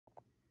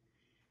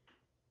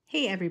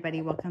Hey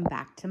everybody, welcome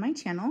back to my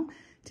channel.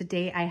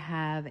 Today I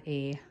have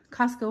a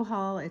Costco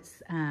haul.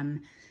 It's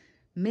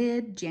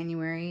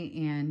mid-January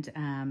and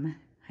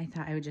I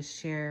thought I would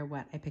just share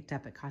what I picked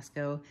up at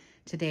Costco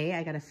today.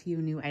 I got a few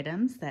new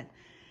items that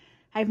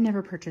I've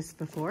never purchased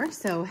before,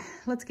 so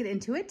let's get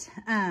into it.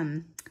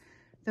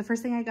 The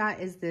first thing I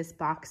got is this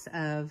box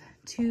of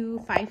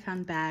 2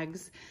 5-pound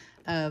bags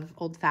of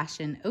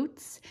old-fashioned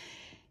oats,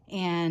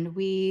 and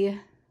we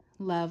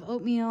love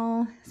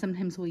oatmeal.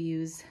 Sometimes we'll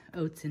use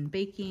oats in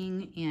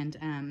baking,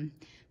 and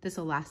this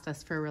will last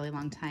us for a really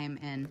long time,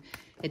 and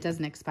it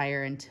doesn't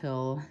expire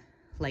until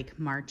like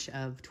March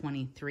of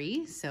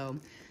 23. So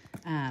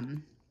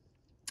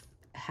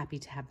happy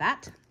to have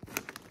that.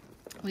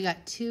 We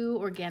got 2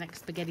 organic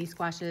spaghetti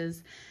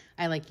squashes.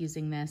 I like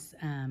using this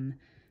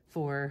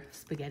for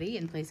spaghetti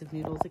in place of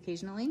noodles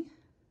occasionally.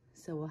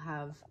 So we'll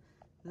have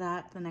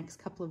that the next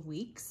couple of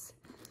weeks.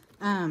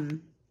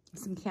 Some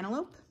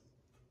cantaloupe.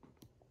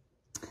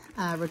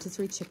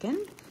 Rotisserie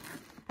chicken.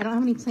 I don't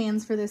have any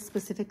plans for this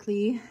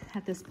specifically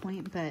at this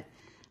point, but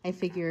I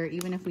figure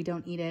even if we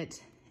don't eat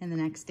it in the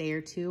next day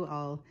or two,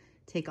 I'll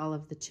take all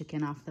of the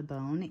chicken off the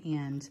bone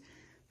and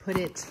put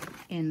it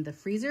in the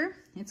freezer.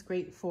 It's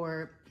great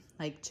for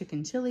like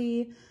chicken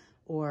chili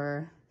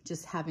or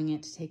just having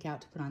it to take out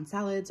to put on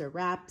salads or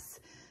wraps.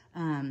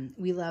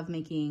 We love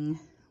making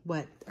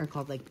what are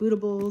called like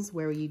bootables,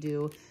 where you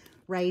do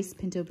rice,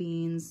 pinto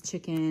beans,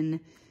 chicken,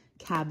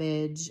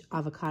 cabbage,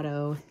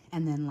 avocado,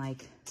 and then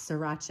like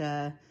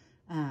sriracha,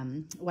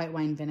 white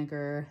wine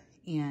vinegar,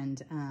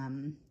 and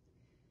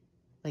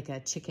like a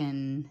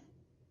chicken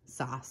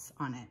sauce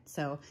on it.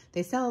 So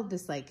they sell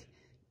this like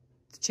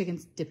chicken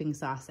dipping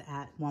sauce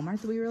at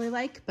Walmart that we really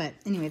like. But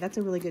anyway, that's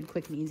a really good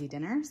quick and easy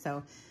dinner.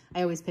 So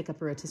I always pick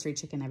up a rotisserie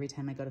chicken every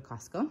time I go to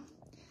Costco.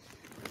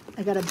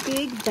 I got a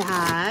big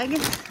bag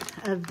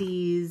of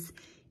these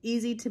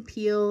easy to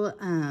peel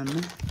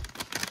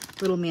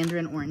little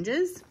mandarin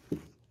oranges.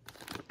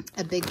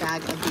 A big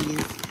bag of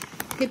these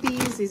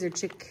Hippeas. These are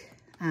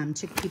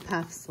chickpea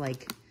puffs,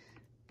 like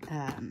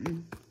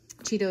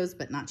Cheetos,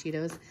 but not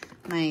Cheetos.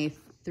 My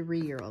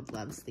 3-year-old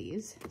loves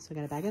these, so I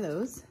got a bag of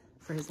those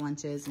for his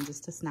lunches and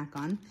just to snack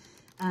on.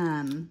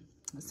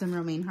 Some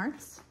romaine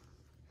hearts.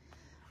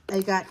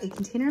 I got a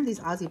container of these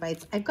Aussie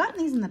Bites. I've gotten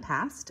these in the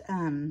past,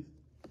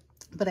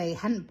 but I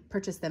hadn't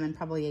purchased them in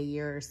probably a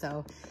year or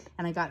so.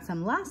 And I got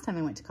some last time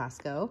I went to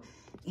Costco,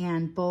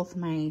 and both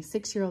my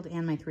 6-year-old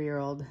and my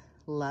 3-year-old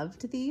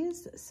loved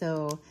these.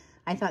 So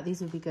I thought these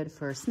would be good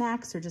for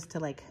snacks or just to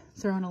like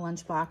throw in a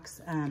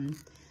lunchbox.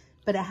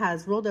 But it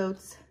has rolled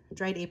oats,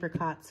 dried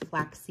apricots,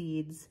 flax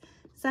seeds,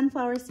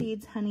 sunflower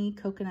seeds, honey,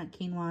 coconut,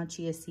 quinoa,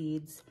 chia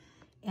seeds,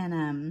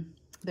 and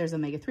there's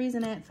omega-3s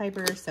in it,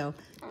 fiber. So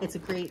it's a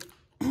great,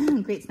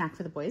 great snack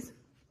for the boys.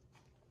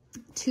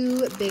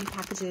 2 big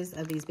packages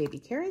of these baby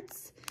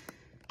carrots,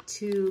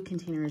 2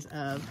 containers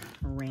of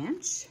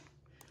ranch.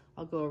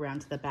 I'll go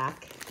around to the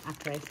back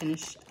after I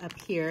finish up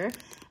here.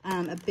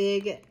 A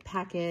big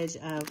package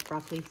of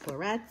broccoli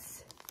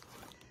florets,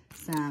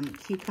 some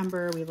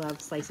cucumber. We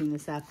love slicing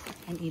this up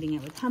and eating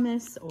it with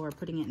hummus or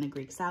putting it in a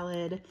Greek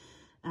salad.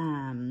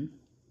 And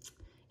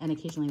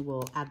occasionally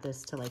we'll add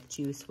this to like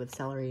juice with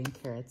celery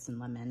and carrots and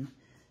lemon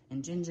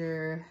and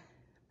ginger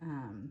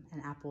and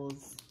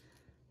apples.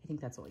 I think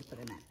that's what we put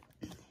in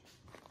it.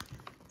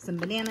 Some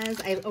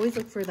bananas. I always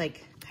look for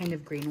like kind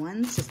of green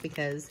ones just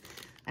because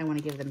I want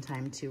to give them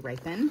time to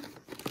ripen.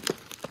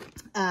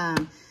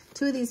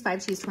 2 of these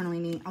 5-cheese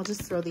tortellini. I'll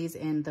just throw these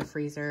in the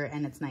freezer,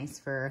 and it's nice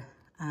for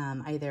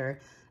either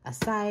a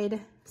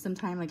side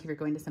sometime, like if you're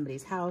going to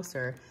somebody's house,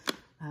 or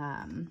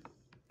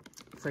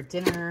for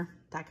dinner,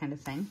 that kind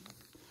of thing.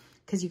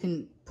 Because you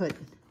can put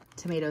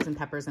tomatoes and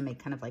peppers and make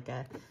kind of like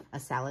a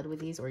salad with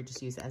these, or you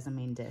just use it as a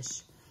main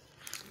dish.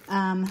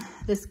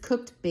 This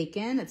cooked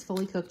bacon, it's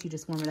fully cooked. You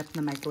just warm it up in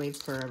the microwave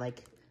for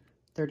like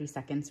 30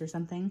 seconds or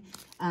something.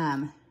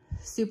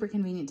 Super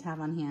convenient to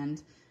have on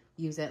hand.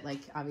 Use it like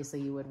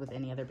obviously you would with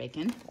any other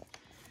bacon.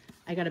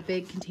 I got a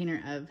big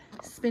container of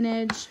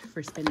spinach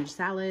for spinach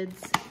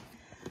salads.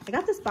 I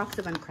got this box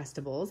of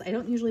Uncrustables. I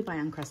don't usually buy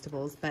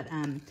Uncrustables, but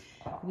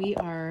we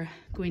are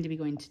going to be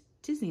going to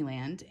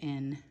Disneyland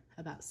in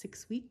about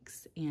 6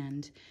 weeks,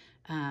 and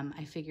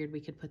I figured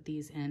we could put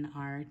these in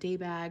our day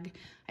bag.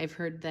 I've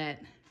heard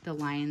that the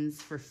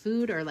lines for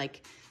food are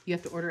like, you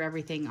have to order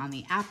everything on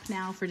the app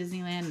now for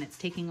Disneyland, and it's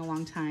taking a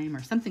long time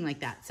or something like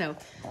that. So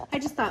I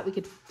just thought we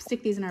could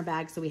stick these in our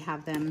bag so we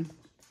have them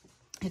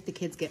if the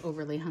kids get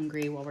overly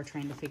hungry while we're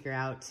trying to figure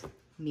out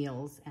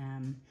meals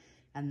and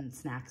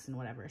snacks and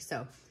whatever.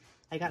 So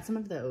I got some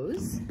of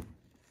those,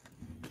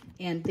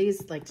 and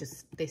these like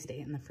just, they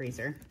stay in the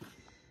freezer.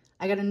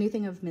 I got a new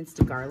thing of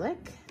minced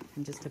garlic.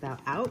 I'm just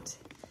about out.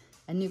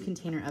 A new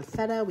container of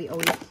feta. We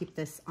always keep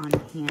this on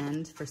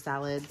hand for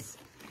salads.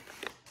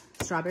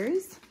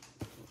 Strawberries.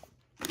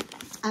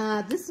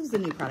 This was a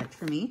new product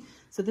for me.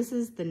 So this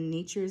is the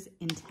Nature's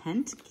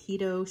Intent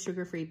Keto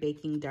Sugar-Free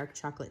Baking Dark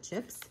Chocolate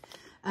Chips.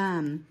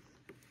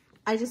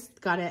 I just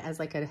got it as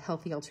like a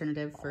healthy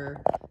alternative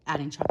for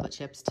adding chocolate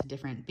chips to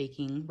different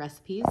baking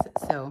recipes.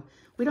 So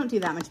we don't do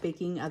that much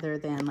baking other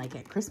than like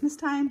at Christmas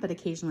time, but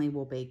occasionally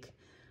we'll bake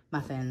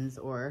muffins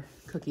or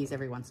cookies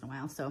every once in a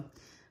while. So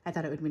I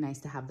thought it would be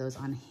nice to have those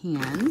on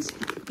hand.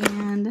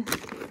 And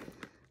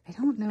I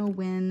don't know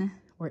when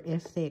or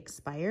if they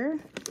expire.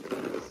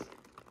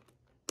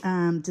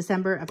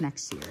 December of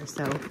next year.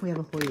 So we have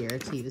a whole year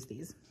to use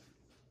these.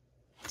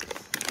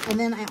 And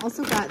then I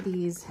also got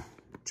these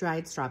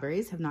dried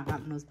strawberries. Have not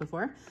gotten those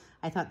before.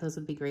 I thought those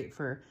would be great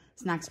for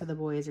snacks for the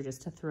boys or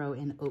just to throw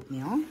in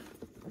oatmeal.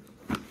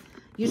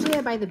 Usually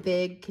I buy the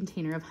big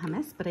container of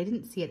hummus, but I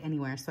didn't see it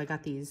anywhere. So I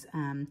got these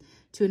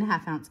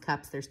 2.5 ounce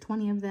cups. There's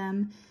 20 of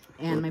them.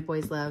 And my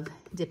boys love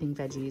dipping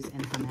veggies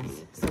in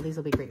hummus. So these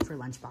will be great for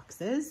lunch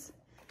boxes.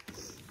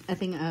 A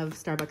thing of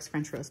Starbucks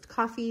French roast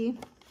coffee.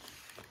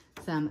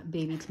 Some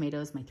baby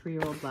tomatoes. My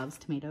 3-year-old loves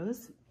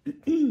tomatoes.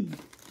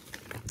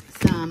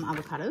 Some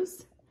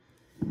avocados.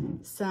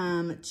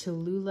 Some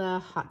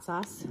Chalupa hot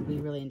sauce. We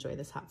really enjoy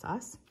this hot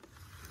sauce.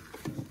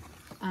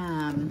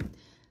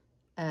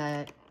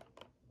 A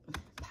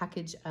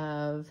package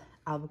of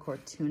albacore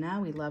tuna.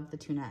 We love the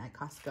tuna at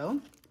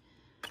Costco.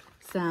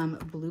 Some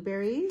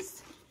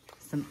blueberries.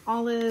 Some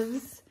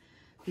olives.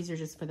 These are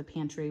just for the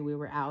pantry. We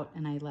were out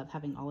and I love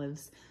having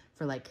olives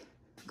for like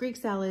Greek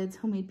salads,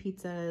 homemade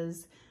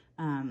pizzas,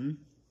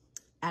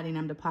 adding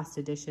them to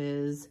pasta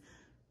dishes.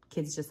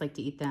 Kids just like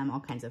to eat them,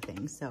 all kinds of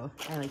things. So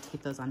I like to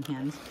keep those on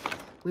hand.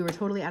 We were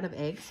totally out of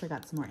eggs, so I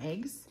got some more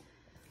eggs.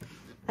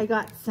 I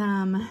got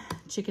some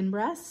chicken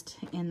breast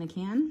in the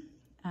can.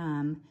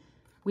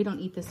 We don't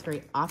eat this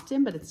very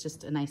often, but it's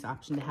just a nice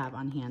option to have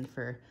on hand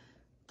for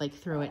like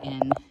throw it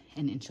in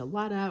an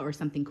enchilada or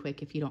something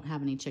quick if you don't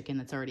have any chicken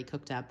that's already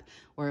cooked up,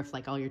 or if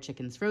like all your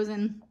chicken's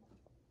frozen.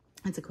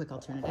 It's a quick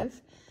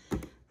alternative.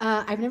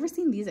 I've never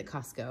seen these at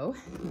Costco,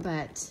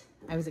 but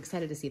I was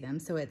excited to see them.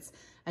 So it's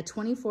a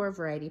 24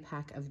 variety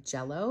pack of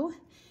Jell-o,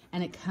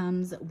 and it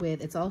comes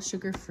with, it's all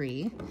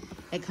sugar-free.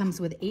 It comes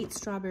with 8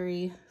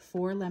 strawberry,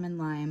 4 lemon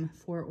lime,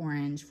 4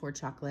 orange, 4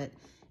 chocolate,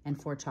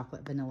 and 4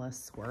 chocolate vanilla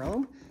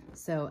swirl.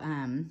 So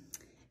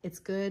it's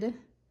good.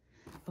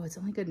 Oh, it's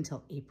only good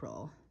until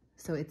April.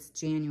 So it's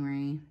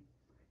January.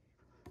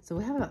 So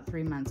we'll have about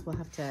 3 months. We'll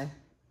have to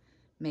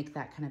make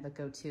that kind of a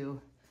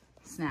go-to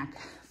snack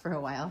for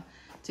a while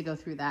to go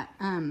through that.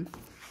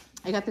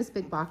 I got this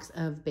big box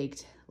of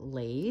baked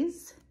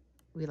Lays.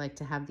 We like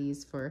to have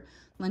these for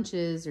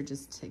lunches or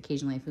just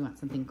occasionally if we want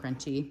something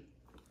crunchy.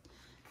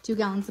 2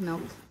 gallons of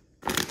milk.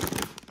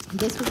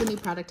 This was a new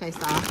product I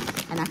saw,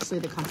 and actually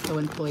the Costco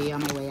employee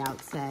on my way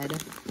out said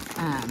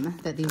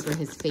that these were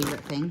his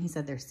favorite thing. He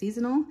said they're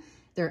seasonal.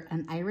 They're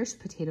an Irish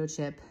potato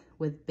chip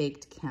with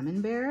baked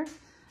Camembert.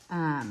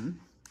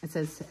 It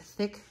says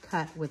thick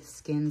cut with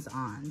skins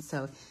on.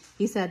 So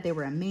he said they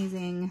were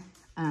amazing.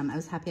 I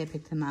was happy I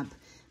picked them up.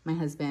 My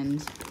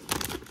husband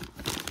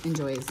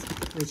enjoys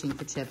reaching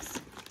for chips,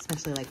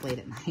 especially like late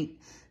at night.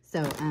 So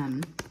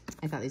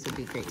I thought these would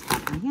be great to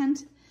have on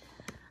hand.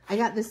 I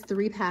got this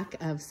 3-pack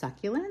of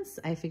succulents.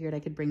 I figured I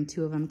could bring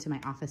 2 of them to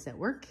my office at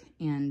work,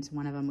 and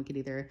 1 of them we could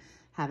either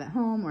have at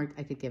home or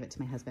I could give it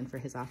to my husband for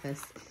his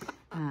office.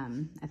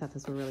 I thought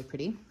those were really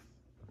pretty.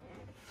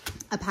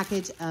 A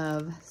package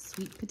of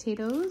sweet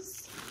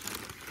potatoes.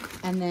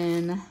 And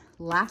then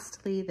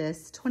lastly,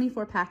 this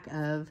 24-pack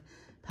of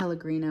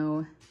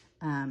Pellegrino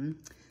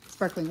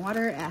sparkling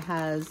water. It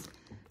has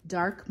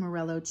dark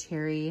Morello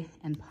cherry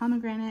and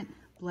pomegranate,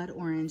 blood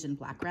orange and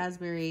black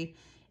raspberry,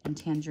 and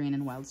tangerine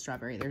and wild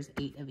strawberry. There's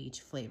 8 of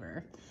each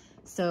flavor.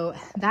 So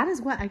that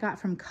is what I got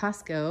from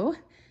Costco.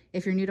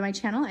 If you're new to my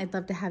channel, I'd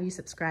love to have you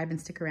subscribe and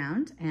stick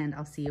around, and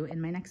I'll see you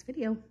in my next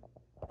video.